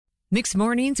Mixed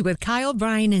Mornings with Kyle,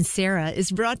 Brian, and Sarah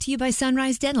is brought to you by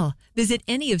Sunrise Dental. Visit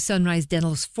any of Sunrise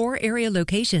Dental's 4 area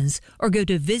locations or go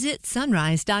to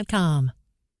visitsunrise.com.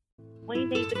 We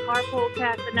need the Carpool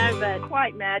Casanova.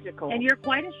 Quite magical. And you're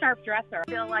quite a sharp dresser.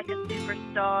 Feel like a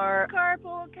superstar.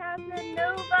 Carpool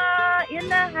Casanova in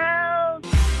the house.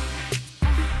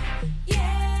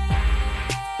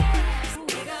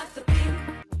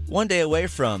 One day away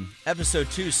from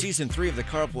Episode 2, Season 3 of the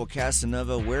Carpool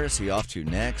Casanova. Where is he off to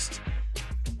next?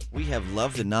 We have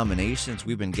loved the nominations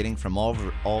we've been getting from all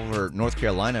over North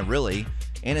Carolina, really,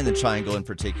 and in the Triangle in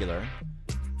particular.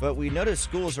 But we noticed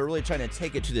schools are really trying to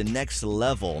take it to the next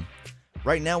level.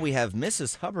 Right now we have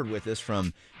Mrs. Hubbard with us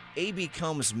from A.B.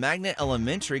 Combs Magnet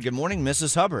Elementary. Good morning,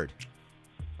 Mrs. Hubbard.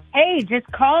 Hey,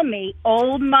 just call me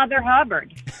Old Mother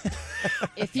Hubbard.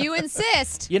 If you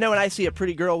insist. You know, when I see a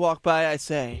pretty girl walk by, I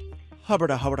say,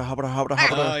 Hubbard, Hubbard, Hubbard, Hubbard,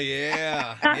 Hubbard. Oh,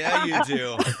 yeah. Yeah, you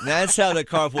do. That's how the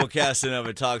Carpool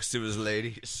Casanova talks to his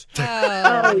ladies.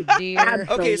 Oh, dear.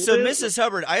 Okay, so Mrs.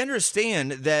 Hubbard, I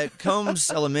understand that Combs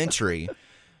Elementary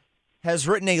has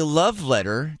written a love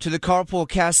letter to the Carpool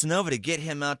Casanova to get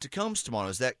him out to Combs tomorrow.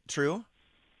 Is that true?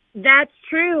 That's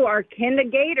true. Our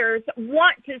kindergartners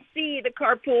want to see the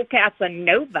Carpool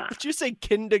Casanova. Did you say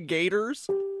kindergartners?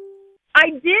 I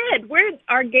did.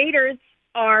 Our gators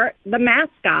are the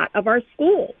mascot of our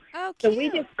school. Oh, so cute. we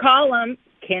just call them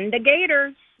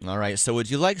kindergartners. All right, so would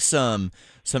you like some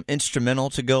instrumental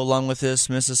to go along with this,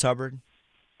 Mrs. Hubbard?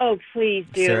 Oh, please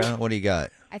do. Sarah, what do you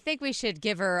got? I think we should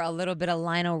give her a little bit of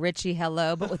Lionel Richie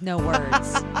hello, but with no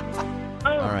words. Oh,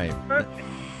 All right. perfect.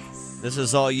 This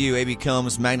is all you, A.B.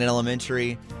 Combs, Magnet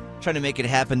Elementary, trying to make it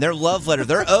happen. Their love letter,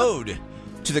 their ode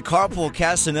to the Carpool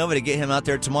Casanova to get him out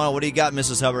there tomorrow. What do you got,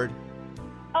 Mrs. Hubbard?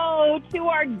 Oh, to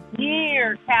our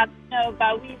dear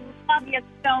Casanova, we love you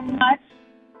so much.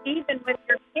 Even with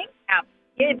your pink out,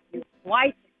 give you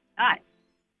twice as much.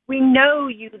 We know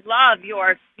you love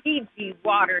your Fiji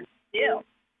water still.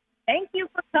 Thank you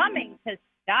for coming to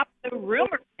stop the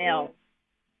rumor mill.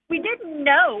 We didn't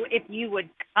know if you would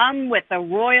come with a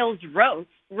Royals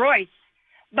Royce,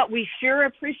 but we sure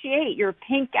appreciate your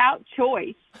pink out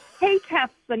choice. Hey,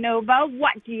 Casanova,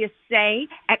 what do you say?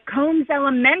 At Combs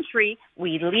Elementary,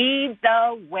 we lead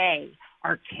the way.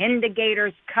 Our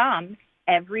kindergartners come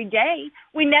every day.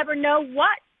 We never know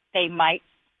what they might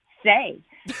say.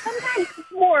 Sometimes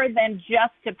it's more than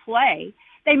just to play.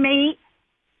 They may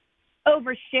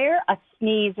overshare a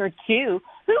sneeze or two.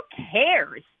 Who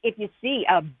cares if you see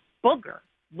a booger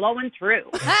blowing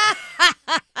through?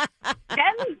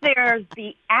 Then there's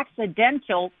the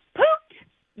accidental poot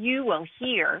you will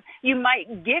hear. You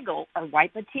might giggle or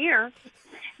wipe a tear.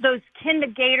 Those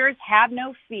kindergartners have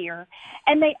no fear,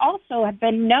 and they also have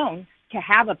been known to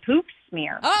have a poop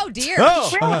smear. Oh, dear.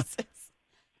 Oh.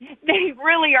 They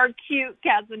really are cute,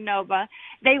 Casanova.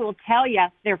 They will tell you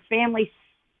their family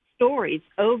stories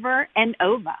over and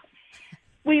over.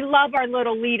 We love our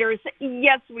little leaders.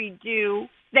 Yes, we do.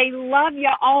 They love you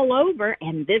all over,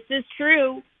 and this is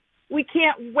true. We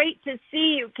can't wait to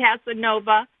see you,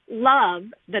 Casanova. Love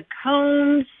the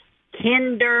Combs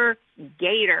Kinder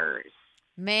Gators.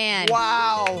 Man.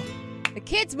 Wow. The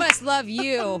kids must love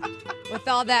you with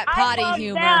all that potty I love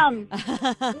humor. them. We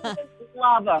just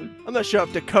love them. I'm going to show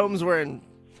up to Combs wearing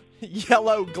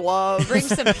yellow gloves, Bring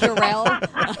some Purell.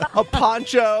 a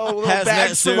poncho, little Hazmat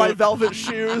bags suit. for my velvet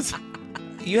shoes.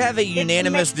 You have a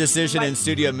unanimous decision in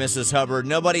studio, Mrs. Hubbard.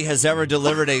 Nobody has ever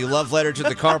delivered a love letter to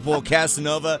the Carpool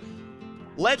Casanova.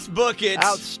 Let's book it.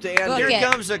 Outstanding. Book Here it.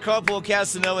 comes the Carpool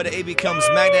Casanova to A.B. Combs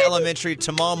Magnet Elementary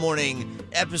tomorrow morning,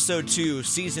 Episode 2,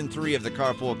 Season 3 of the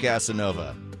Carpool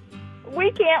Casanova.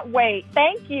 We can't wait.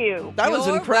 Thank you. That was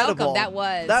You're incredible. welcome.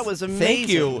 That That was amazing. Thank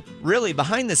you. Really,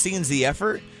 behind the scenes, the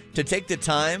effort to take the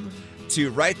time to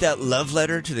write that love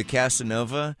letter to the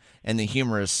Casanova, and the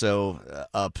humor is so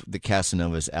up the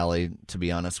Casanova's alley, to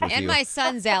be honest with And you. my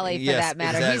son's alley, for Yes, that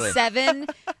matter. exactly. He's 7.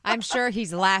 I'm sure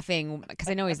he's laughing because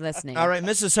I know he's listening. All right,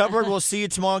 Mrs. Hubbard, we'll see you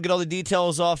tomorrow. Get all the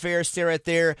details off air. Stay right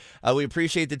there. We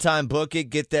appreciate the time. Book it.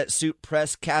 Get that suit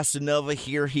pressed. Casanova,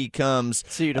 here he comes.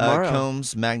 See you tomorrow.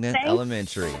 Combs Magnet Thanks.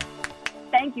 Elementary.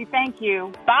 Thank you. Thank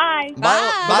you. Bye.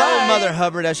 Bye, old Mother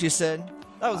Hubbard, as she said.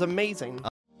 That was amazing.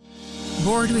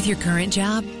 Bored with your current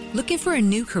job? Looking for a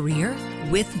new career?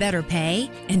 With better pay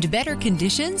and better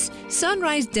conditions?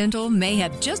 Sunrise Dental may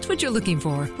have just what you're looking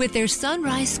for with their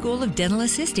Sunrise School of Dental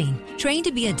Assisting. Trained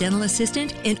to be a dental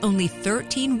assistant in only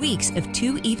 13 weeks of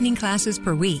 2 evening classes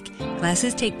per week.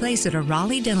 Classes take place at a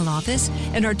Raleigh dental office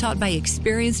and are taught by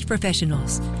experienced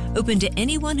professionals. Open to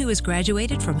anyone who has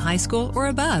graduated from high school or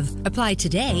above. Apply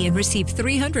today and receive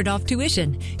 $300 off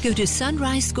tuition. Go to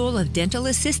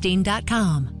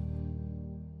sunriseschoolofdentalassisting.com.